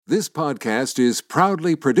This podcast is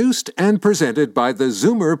proudly produced and presented by the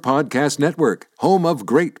Zoomer Podcast Network, home of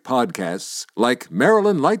great podcasts like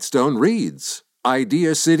Marilyn Lightstone Reads,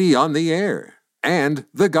 Idea City on the Air, and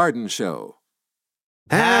The Garden Show.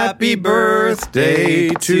 Happy birthday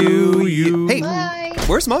to you. Hey, Bye.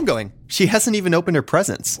 Where's Mom going? She hasn't even opened her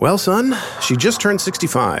presents. Well, son, she just turned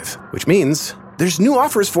 65, which means there's new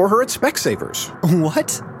offers for her at Specsavers.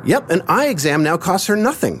 What? Yep, an eye exam now costs her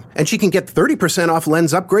nothing, and she can get 30% off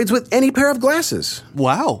lens upgrades with any pair of glasses.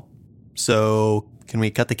 Wow. So, can we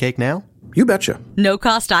cut the cake now? You betcha.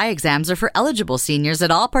 No-cost eye exams are for eligible seniors at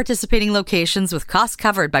all participating locations with costs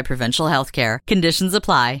covered by provincial health care. Conditions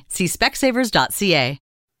apply. See specsavers.ca.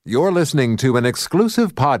 You're listening to an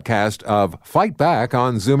exclusive podcast of Fight Back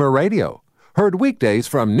on Zoomer Radio. Heard weekdays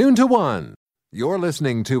from noon to 1. You're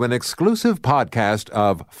listening to an exclusive podcast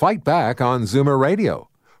of Fight Back on Zoomer Radio.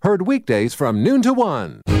 Heard weekdays from noon to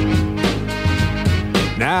 1.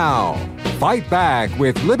 Now, Fight Back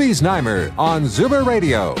with Libby Znaimer on Zoomer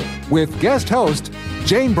Radio with guest host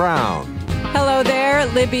Jane Brown. Hello there.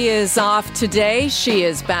 Libby is off today. She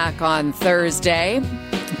is back on Thursday.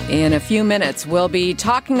 In a few minutes, we'll be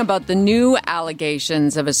talking about the new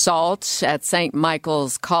allegations of assault at St.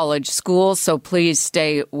 Michael's College School, so please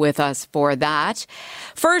stay with us for that.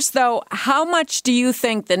 First, though, how much do you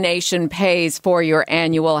think the nation pays for your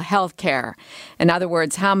annual health care? In other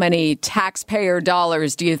words, how many taxpayer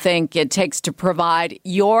dollars do you think it takes to provide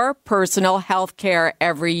your personal health care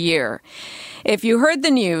every year? If you heard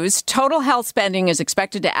the news, total health spending is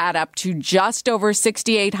expected to add up to just over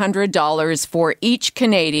 $6,800 for each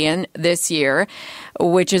Canadian this year,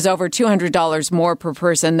 which is over $200 more per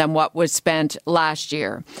person than what was spent last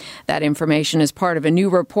year. That information is part of a new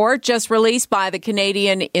report just released by the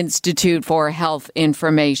Canadian Institute for Health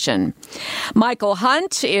Information. Michael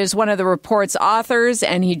Hunt is one of the report's authors,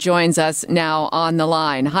 and he joins us now on the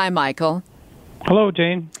line. Hi, Michael. Hello,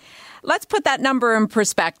 Jane. Let's put that number in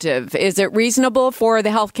perspective. Is it reasonable for the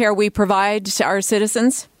health care we provide to our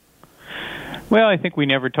citizens? Well, I think we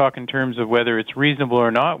never talk in terms of whether it's reasonable or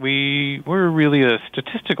not. We're really a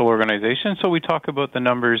statistical organization, so we talk about the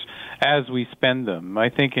numbers as we spend them. I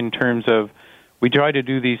think in terms of we try to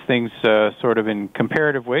do these things sort of in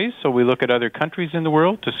comparative ways, so we look at other countries in the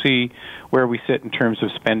world to see where we sit in terms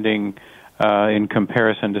of spending in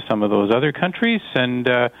comparison to some of those other countries. And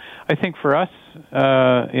I think for us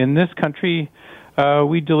in this country,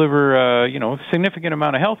 we deliver a significant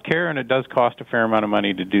amount of health care, and it does cost a fair amount of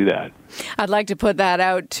money to do that. I'd like to put that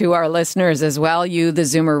out to our listeners as well. You, the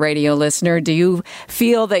Zoomer Radio listener, do you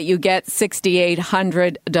feel that you get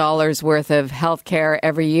 $6,800 worth of health care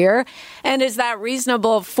every year? And is that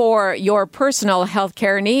reasonable for your personal health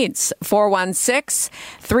care needs?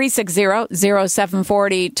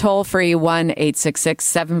 416-360-0740, toll free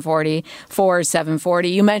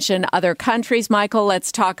 1-866-740-4740. You mentioned other countries, Michael.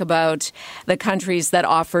 Let's talk about the countries that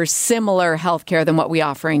offer similar health care than what we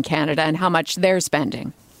offer in Canada and how much they're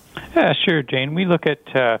spending. Yeah, sure, Jane. We do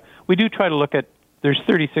try to look at, there's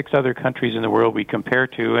 36 other countries in the world we compare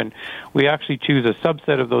to, and we actually choose a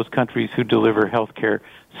subset of those countries who deliver health care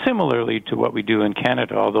similarly to what we do in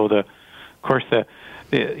Canada, although the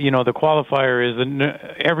qualifier is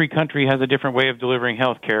every country has a different way of delivering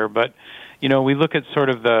health care, but we look at sort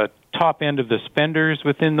of the top end of the spenders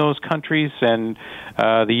within those countries, and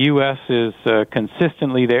the U.S. is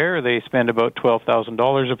consistently there. They spend about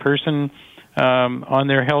 $12,000 a person on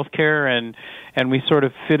their health care, and we sort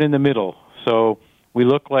of fit in the middle. So we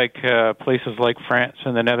look like places like France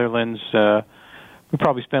and the Netherlands. We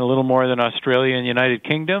probably spend a little more than Australia and the United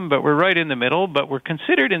Kingdom, but we're right in the middle, but we're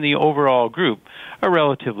considered in the overall group a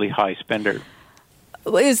relatively high spender.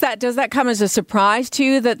 Does that come as a surprise to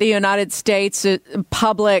you that the United States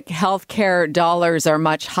public health care dollars are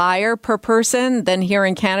much higher per person than here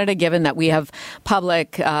in Canada, given that we have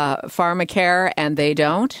public pharmacare and they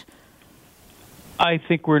don't? I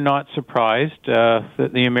think we're not surprised that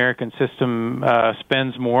the American system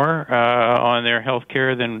spends more on their health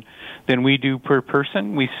care than we do per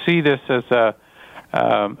person. We see this as a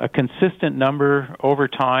consistent number over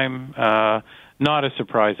time, not a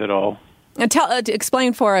surprise at all. And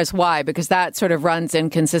explain for us why, because that sort of runs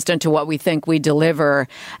inconsistent to what we think we deliver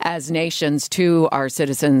as nations to our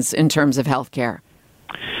citizens in terms of health care.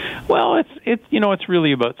 Well, it's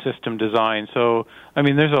really about system design. So, I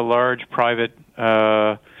mean, there's a large private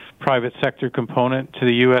sector component to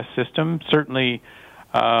the U.S. system. Certainly,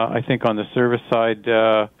 I think on the service side,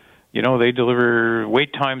 they deliver,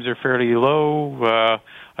 wait times are fairly low.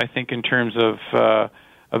 I think in terms of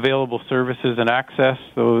available services and access,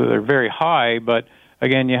 though they're very high, but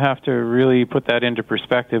again, you have to really put that into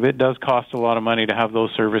perspective. It does cost a lot of money to have those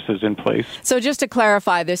services in place. So just to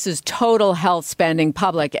clarify, this is total health spending,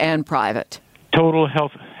 public and private. Total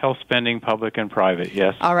health spending, public and private,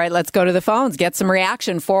 yes. All right, let's go to the phones. Get some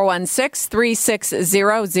reaction.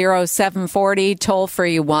 416-360-0740. Toll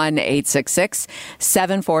free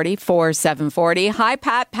 1-866-740-4740. Hi,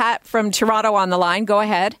 Pat. Pat from Toronto on the line. Go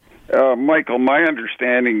ahead. Michael, my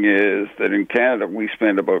understanding is that in Canada we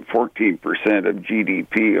spend about 14% of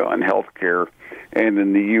GDP on health care, and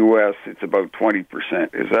in the U.S. it's about 20%.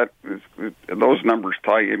 Those numbers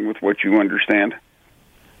tie in with what you understand?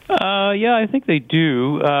 Yeah, I think they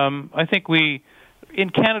do. I think in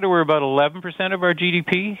Canada, we're about 11% of our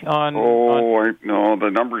GDP no,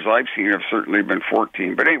 the numbers I've seen have certainly been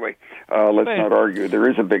 14. But anyway, let's not argue. There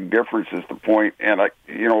is a big difference is the point. And,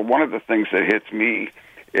 one of the things that hits me,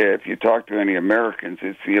 if you talk to any Americans,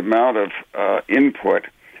 it's the amount of input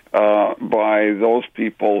by those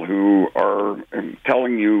people who are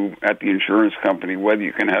telling you at the insurance company whether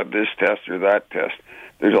you can have this test or that test.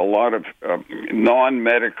 There's a lot of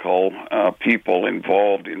non-medical people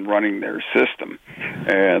involved in running their system.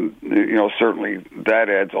 And, certainly that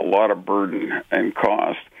adds a lot of burden and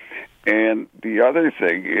cost. And the other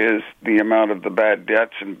thing is the amount of the bad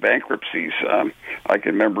debts and bankruptcies. I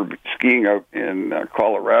can remember skiing out in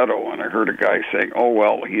Colorado, and I heard a guy saying,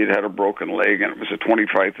 he had a broken leg, and it was a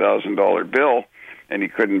 $25,000 bill, and he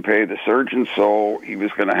couldn't pay the surgeon, so he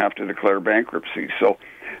was going to have to declare bankruptcy. So,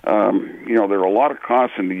 there are a lot of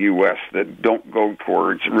costs in the U.S. that don't go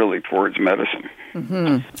towards medicine.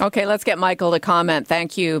 Mm-hmm. Okay, let's get Michael to comment.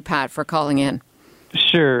 Thank you, Pat, for calling in.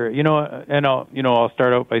 Sure, I'll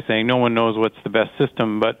start out by saying no one knows what's the best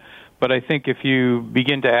system, but I think if you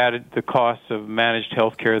begin to add the costs of managed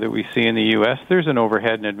health care that we see in the U.S., there's an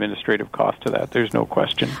overhead and administrative cost to that. There's no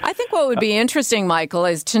question. I think what would be interesting, Michael,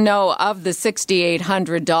 is to know of the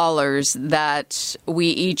 $6,800 that we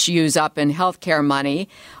each use up in health care money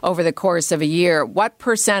over the course of a year, what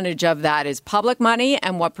percentage of that is public money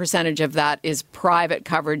and what percentage of that is private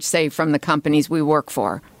coverage, say, from the companies we work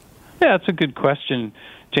for? Yeah, that's a good question,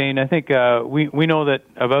 Jane. I think we know that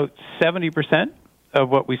about 70% of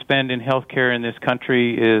what we spend in healthcare in this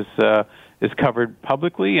country is covered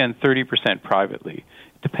publicly and 30% privately.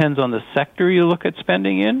 It depends on the sector you look at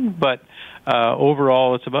spending in, but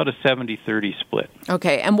overall it's about a 70-30 split.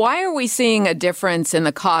 Okay, and why are we seeing a difference in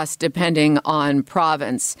the cost depending on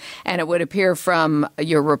province? And it would appear from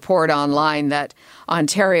your report online that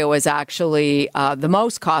Ontario is actually the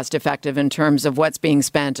most cost-effective in terms of what's being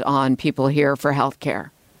spent on people here for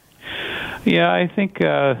healthcare. Yeah, I think,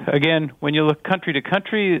 again, when you look country to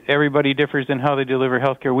country, everybody differs in how they deliver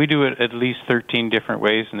healthcare. We do it at least 13 different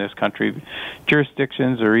ways in this country.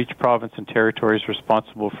 Jurisdictions or each province and territory is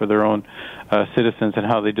responsible for their own citizens and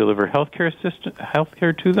how they deliver healthcare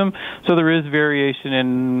to them. So there is variation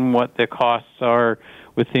in what the costs are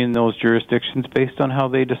within those jurisdictions based on how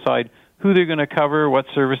they decide who they're going to cover, what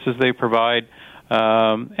services they provide.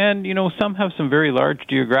 And, some have some very large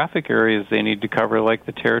geographic areas they need to cover, like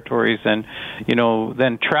the territories, and,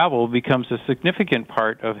 then travel becomes a significant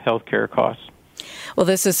part of healthcare costs. Well,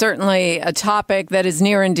 this is certainly a topic that is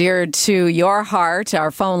near and dear to your heart.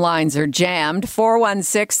 Our phone lines are jammed.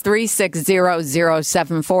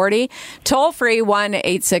 416-360-0740. Toll free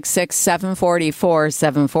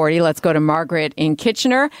 1-866-740-4740. Let's go to Margaret in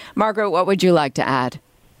Kitchener. Margaret, what would you like to add?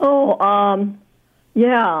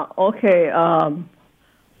 Yeah, okay.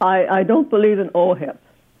 I don't believe in OHIP.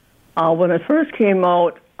 When it first came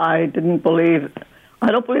out, I don't believe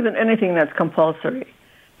in anything that's compulsory.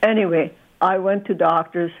 Anyway, I went to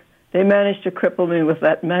doctors. They managed to cripple me with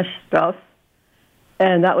that mesh stuff,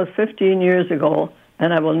 and that was 15 years ago,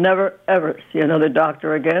 and I will never, ever see another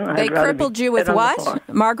doctor again. They crippled you with what?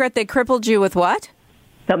 Margaret, they crippled you with what?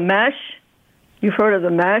 The mesh. You've heard of the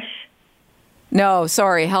mesh? No,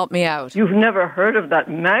 sorry, help me out. You've never heard of that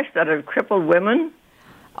mesh that had crippled women?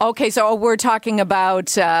 Okay, so we're talking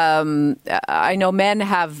about, I know men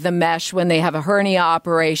have the mesh when they have a hernia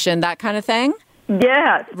operation, that kind of thing?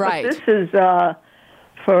 Yes, right. But this is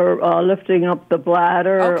for lifting up the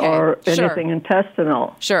bladder or anything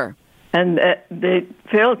intestinal. Sure. And they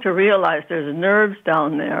fail to realize there's nerves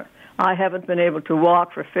down there. I haven't been able to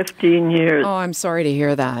walk for 15 years. Oh, I'm sorry to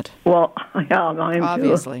hear that. Well, yeah, mine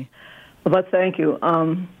obviously. Too. But thank you.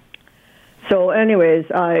 So, anyways,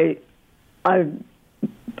 I've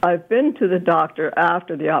been to the doctor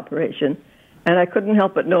after the operation, and I couldn't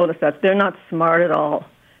help but notice that they're not smart at all.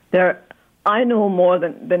 I know more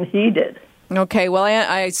than he did. Okay, well,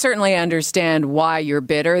 I certainly understand why you're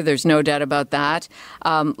bitter. There's no doubt about that.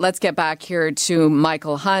 Let's get back here to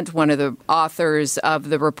Michael Hunt, one of the authors of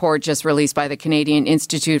the report just released by the Canadian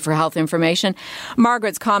Institute for Health Information.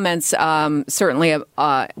 Margaret's comments certainly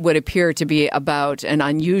would appear to be about an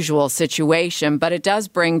unusual situation, but it does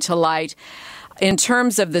bring to light, in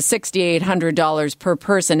terms of the $6,800 per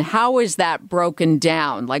person, how is that broken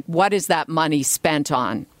down? Like, what is that money spent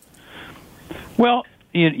on? Well,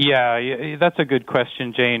 yeah, that's a good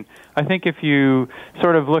question, Jane. I think if you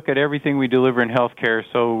sort of look at everything we deliver in healthcare,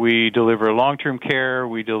 so we deliver long-term care,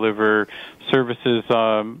 we deliver services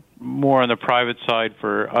more on the private side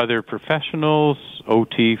for other professionals,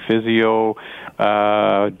 OT, physio,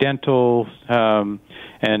 dental,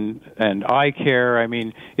 and eye care. I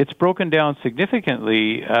mean, it's broken down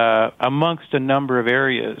significantly amongst a number of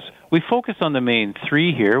areas. We focus on the main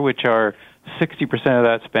three here, which are 60% of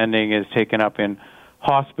that spending is taken up in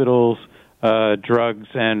hospitals, drugs,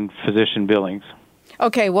 and physician billings.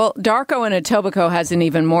 Okay, well, Darko in Etobicoke has an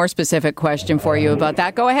even more specific question for you about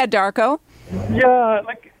that. Go ahead, Darko. Yeah,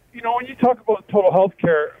 when you talk about total health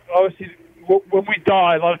care, obviously, when we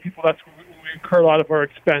die, a lot of people, that's when we incur a lot of our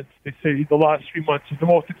expense. They say the last 3 months is the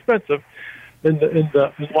most expensive in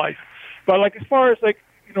life. But as far as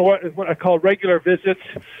what I call regular visits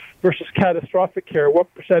versus catastrophic care,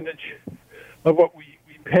 what percentage of what we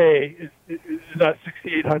pay is that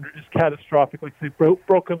 $6,800 is catastrophic, like say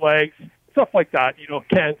broken legs, stuff like that,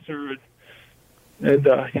 cancer and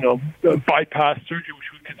bypass surgery,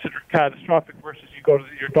 which we consider catastrophic, versus you go to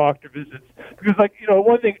your doctor visits. Because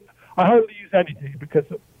one thing, I hardly use anything because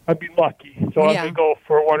I've been lucky, so I may go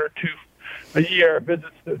for 1 or 2 a year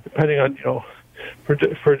visits, depending on for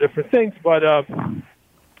different things. But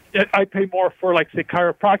I pay more for say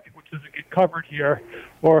chiropractic, which doesn't get covered here,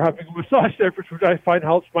 or having a massage therapist, which I find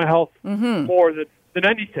helps my health more than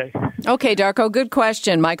anything. Okay, Darko, good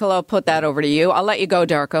question. Michael, I'll put that over to you. I'll let you go,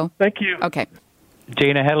 Darko. Thank you. Okay.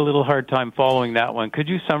 Jane, I had a little hard time following that one. Could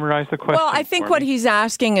you summarize the question? Well, I think what he's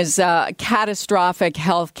asking is catastrophic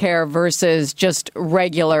health care versus just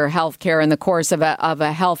regular health care in the course of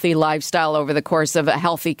a healthy lifestyle over the course of a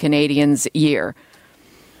healthy Canadian's year.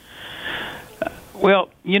 Well,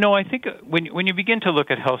 I think when you begin to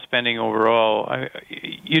look at health spending overall,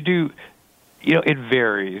 it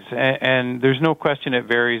varies, and there's no question it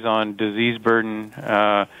varies on disease burden,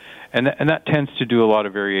 and that tends to do a lot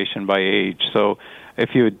of variation by age. So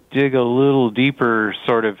if you dig a little deeper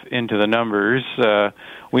sort of into the numbers,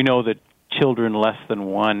 we know that children less than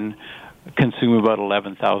 1 consume about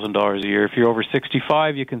 $11,000 a year. If you're over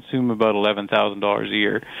 65, you consume about $11,000 a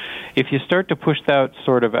year. If you start to push that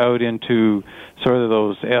sort of out into sort of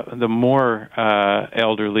those the more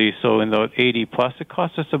elderly, so in the 80 plus, it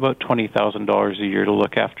costs us about $20,000 a year to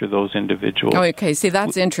look after those individuals. Okay, see,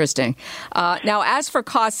 that's interesting. Now, as for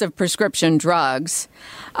costs of prescription drugs,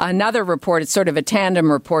 another report, it's sort of a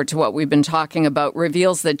tandem report to what we've been talking about,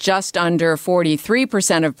 reveals that just under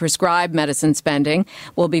 43% of prescribed medicine spending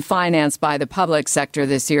will be financed by the public sector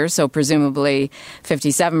this year, so presumably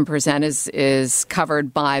 57% is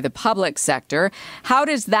covered by the public sector. How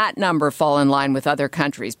does that number fall in line with other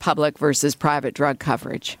countries, public versus private drug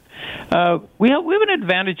coverage? We have an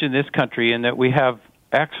advantage in this country in that we have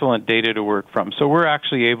excellent data to work from. So we're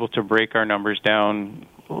actually able to break our numbers down,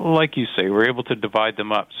 like you say, we're able to divide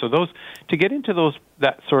them up. So to get into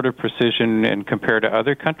that sort of precision and compare to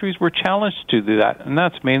other countries, we're challenged to do that. And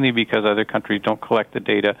that's mainly because other countries don't collect the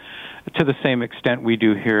data to the same extent we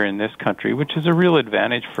do here in this country, which is a real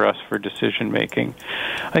advantage for us for decision making.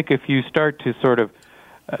 Like if you start to sort of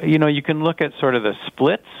you can look at sort of the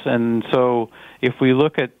splits, and so if we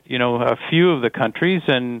look at, a few of the countries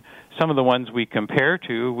and some of the ones we compare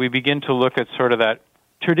to, we begin to look at sort of that.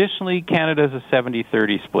 Traditionally, Canada's a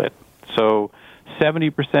 70-30 split. So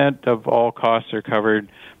 70% of all costs are covered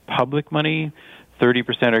public money,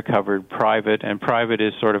 30% are covered private, and private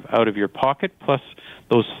is sort of out of your pocket, plus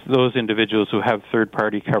those individuals who have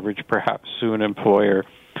third-party coverage, perhaps sue an employer.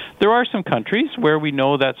 There are some countries where we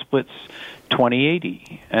know that splits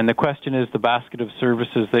 20-80, and the question is the basket of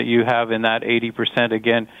services that you have in that 80%,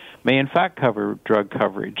 again, may in fact cover drug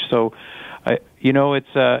coverage. So,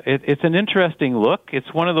 it's an interesting look.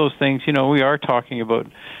 It's one of those things, we are talking about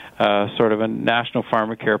sort of a national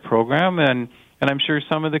pharmacare program, and I'm sure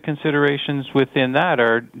some of the considerations within that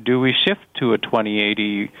are, do we shift to a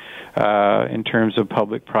 20-80 in terms of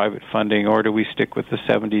public-private funding, or do we stick with the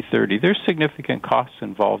 70-30? There's significant costs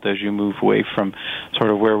involved as you move away from sort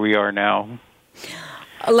of where we are now.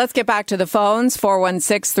 Let's get back to the phones.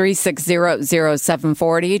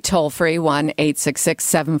 416-360-0740. Toll free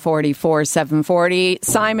 1-866-740-4740.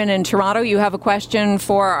 Simon in Toronto, you have a question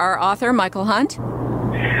for our author, Michael Hunt?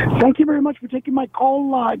 Thank you very much for taking my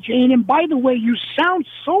call, Jane. And by the way, you sound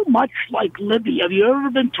so much like Libby. Have you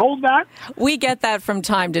ever been told that? We get that from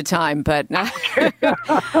time to time, but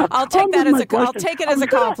I'll take it as a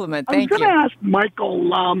compliment. Thank you. I was going to ask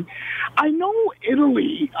Michael, I know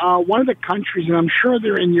Italy, one of the countries, and I'm sure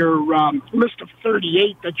they're in your list of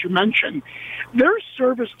 38 that you mentioned, their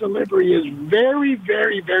service delivery is very,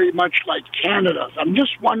 very, very much like Canada's. I'm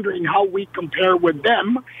just wondering how we compare with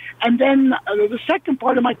them. And then the second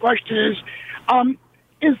part of my question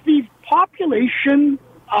is the population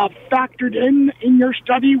factored in your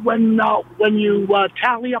study when you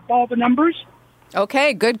tally up all the numbers?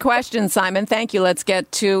 Okay, good question, Simon. Thank you. Let's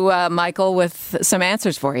get to Michael with some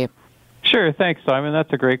answers for you. Sure, thanks, Simon.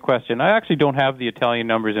 That's a great question. I actually don't have the Italian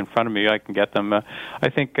numbers in front of me. I can get them. I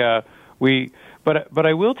think But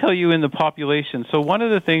I will tell you in the population, so one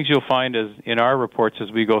of the things you'll find is in our reports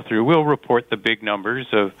as we go through, we'll report the big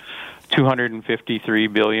numbers of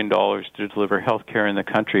 $253 billion to deliver health care in the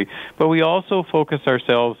country. But we also focus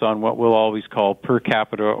ourselves on what we'll always call per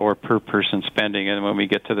capita or per person spending, and when we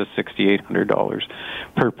get to the $6,800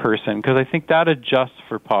 per person, because I think that adjusts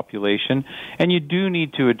for population, and you do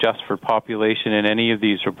need to adjust for population in any of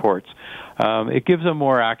these reports. It gives a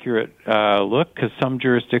more accurate look because some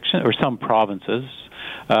jurisdictions or some provinces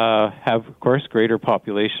have, of course, greater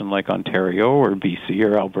population like Ontario or BC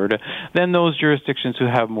or Alberta than those jurisdictions who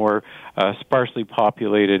have more sparsely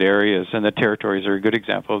populated areas, and the territories are a good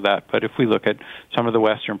example of that. But if we look at some of the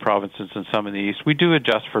western provinces and some in the east, we do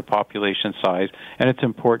adjust for population size, and it's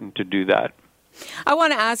important to do that. I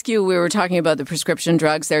want to ask you, we were talking about the prescription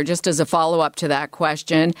drugs there, just as a follow-up to that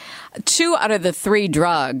question. 2 out of the 3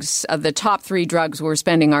 drugs, of the top 3 drugs we're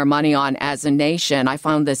spending our money on as a nation, I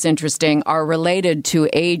found this interesting, are related to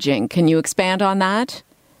aging. Can you expand on that?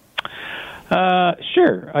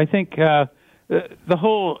 Sure. I think the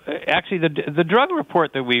drug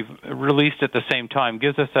report that we've released at the same time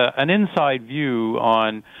gives us an inside view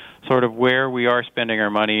on sort of where we are spending our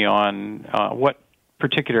money on, what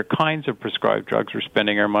particular kinds of prescribed drugs we're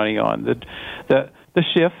spending our money on. The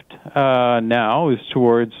shift now is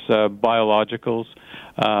towards biologicals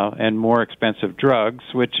and more expensive drugs,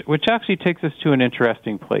 which actually takes us to an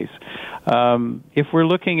interesting place. If we're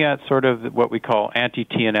looking at sort of what we call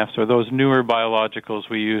anti-TNFs, or those newer biologicals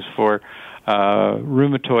we use for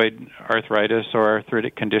rheumatoid arthritis or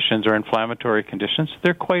arthritic conditions or inflammatory conditions,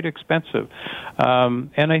 they're quite expensive.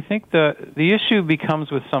 And I think the issue becomes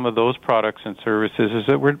with some of those products and services is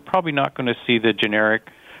that we're probably not going to see the generic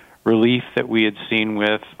relief that we had seen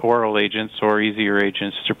with oral agents or easier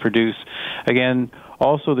agents to produce. Again,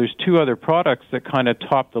 also there's 2 other products that kind of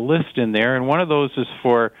top the list in there, and one of those is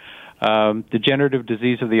for degenerative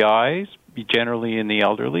disease of the eyes, generally in the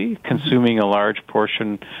elderly, consuming a large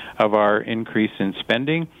portion of our increase in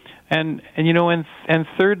spending. And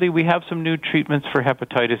thirdly, we have some new treatments for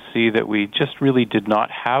hepatitis C that we just really did not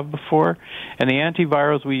have before. And the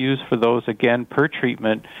antivirals we use for those, again, per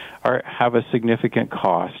treatment, have a significant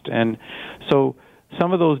cost. And so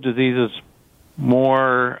some of those diseases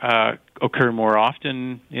occur more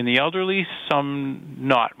often in the elderly, some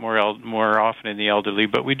not more often in the elderly,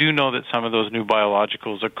 but we do know that some of those new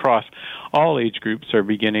biologicals across all age groups are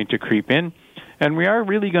beginning to creep in. And we are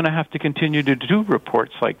really going to have to continue to do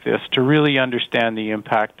reports like this to really understand the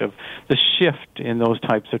impact of the shift in those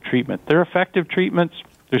types of treatment. They're effective treatments.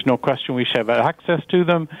 There's no question we should have access to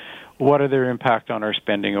them. What are their impact on our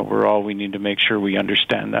spending overall? We need to make sure we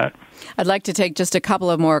understand that. I'd like to take just a couple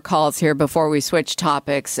of more calls here before we switch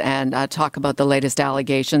topics and talk about the latest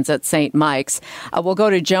allegations at St. Mike's. We'll go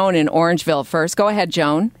to Joan in Orangeville first. Go ahead,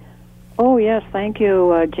 Joan. Oh, yes. Thank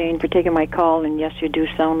you, Jane, for taking my call. And yes, you do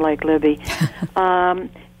sound like Libby. The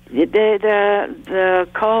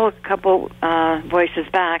call a couple voices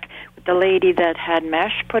back with the lady that had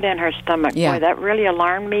mesh put in her stomach. Yeah. Boy, that really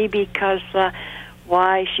alarmed me because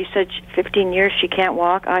why? She said 15 years she can't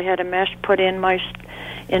walk. I had a mesh put in my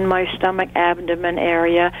stomach, abdomen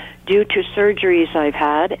area due to surgeries I've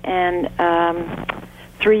had. And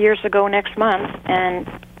 3 years ago next month, and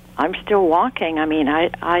I'm still walking. I mean,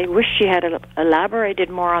 I wish she had elaborated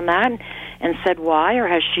more on that and said why, or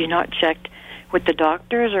has she not checked with the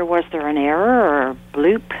doctors, or was there an error or a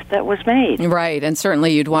bloop that was made? Right, and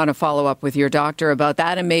certainly you'd want to follow up with your doctor about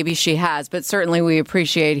that, and maybe she has, but certainly we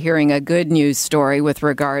appreciate hearing a good news story with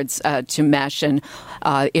regards to mesh and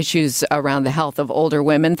issues around the health of older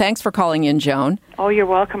women. Thanks for calling in, Joan. Oh, you're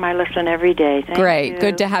welcome. I listen every day. Thank Great. you.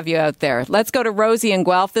 Good to have you out there. Let's go to Rosie in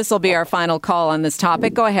Guelph. This will be our final call on this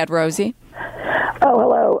topic. Go ahead, Rosie. Oh,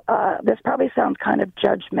 hello. This probably sounds kind of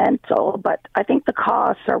judgmental, but I think the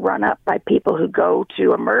costs are run up by people who go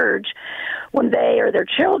to emerge when they or their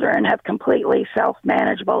children have completely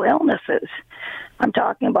self-manageable illnesses. I'm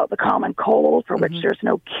talking about the common cold for which there's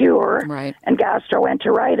no cure, right, and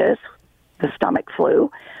gastroenteritis, the stomach flu,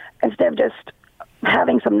 instead of just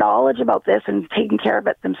having some knowledge about this and taking care of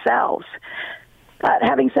it themselves. But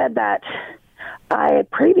having said that, I had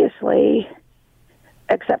previously,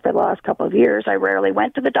 except for the last couple of years, I rarely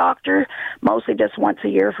went to the doctor, mostly just once a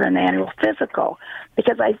year for an annual physical,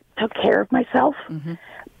 because I took care of myself.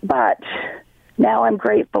 But now I'm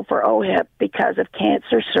grateful for OHIP because of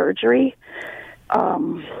cancer surgery,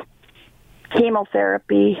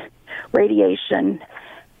 chemotherapy, radiation,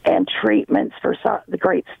 and treatments for the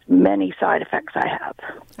great many side effects I have.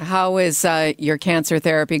 How is your cancer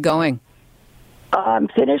therapy going? I'm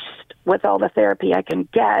finished with all the therapy I can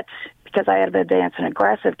get because I have advanced and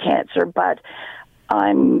aggressive cancer, but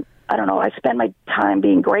I don't know, I spend my time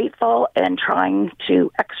being grateful and trying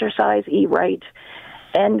to exercise, eat right,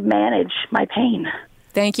 and manage my pain.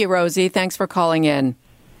 Thank you, Rosie. Thanks for calling in.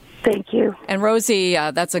 Thank you. And Rosie,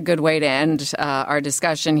 that's a good way to end our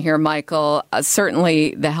discussion here, Michael.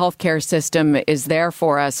 Certainly the healthcare system is there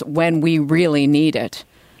for us when we really need it.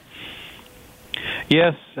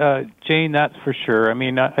 Yes, Jane, that's for sure. I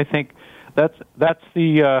mean, I think that's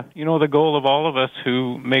the the goal of all of us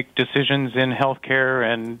who make decisions in healthcare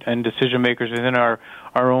and decision makers within our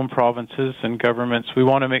own provinces and governments. We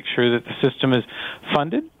want to make sure that the system is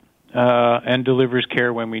funded and delivers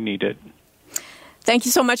care when we need it. Thank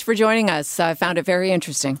you so much for joining us. I found it very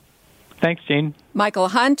interesting. Thanks, Jane. Michael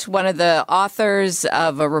Hunt, one of the authors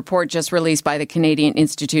of a report just released by the Canadian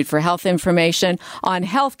Institute for Health Information on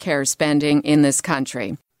healthcare spending in this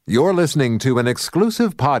country. You're listening to an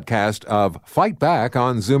exclusive podcast of Fight Back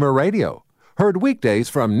on Zoomer Radio. Heard weekdays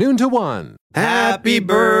from noon to 1. Happy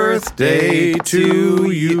birthday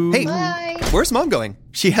to you. Hey, where's Mom going?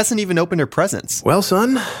 She hasn't even opened her presents. Well,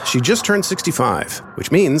 son, she just turned 65,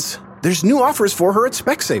 which means there's new offers for her at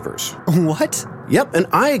Specsavers. What? Yep, an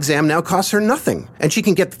eye exam now costs her nothing, and she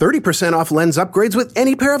can get 30% off lens upgrades with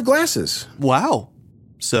any pair of glasses. Wow.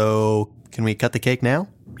 So, can we cut the cake now?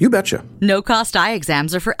 You betcha. No-cost eye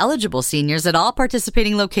exams are for eligible seniors at all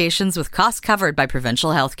participating locations with costs covered by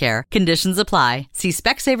provincial health care. Conditions apply. See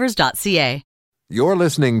specsavers.ca. You're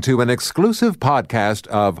listening to an exclusive podcast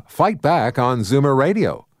of Fight Back on Zoomer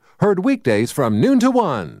Radio. Heard weekdays from noon to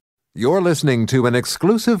 1. You're listening to an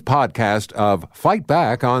exclusive podcast of Fight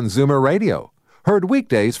Back on Zoomer Radio. Heard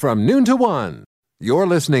weekdays from noon to 1. You're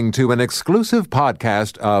listening to an exclusive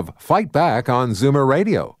podcast of Fight Back on Zoomer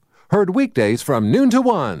Radio. Heard weekdays from noon to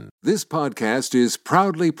 1. This podcast is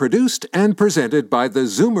proudly produced and presented by the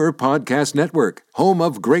Zoomer Podcast Network, home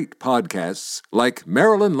of great podcasts like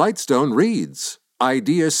Marilyn Lightstone Reads,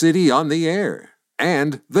 Idea City on the Air,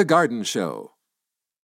 and The Garden Show.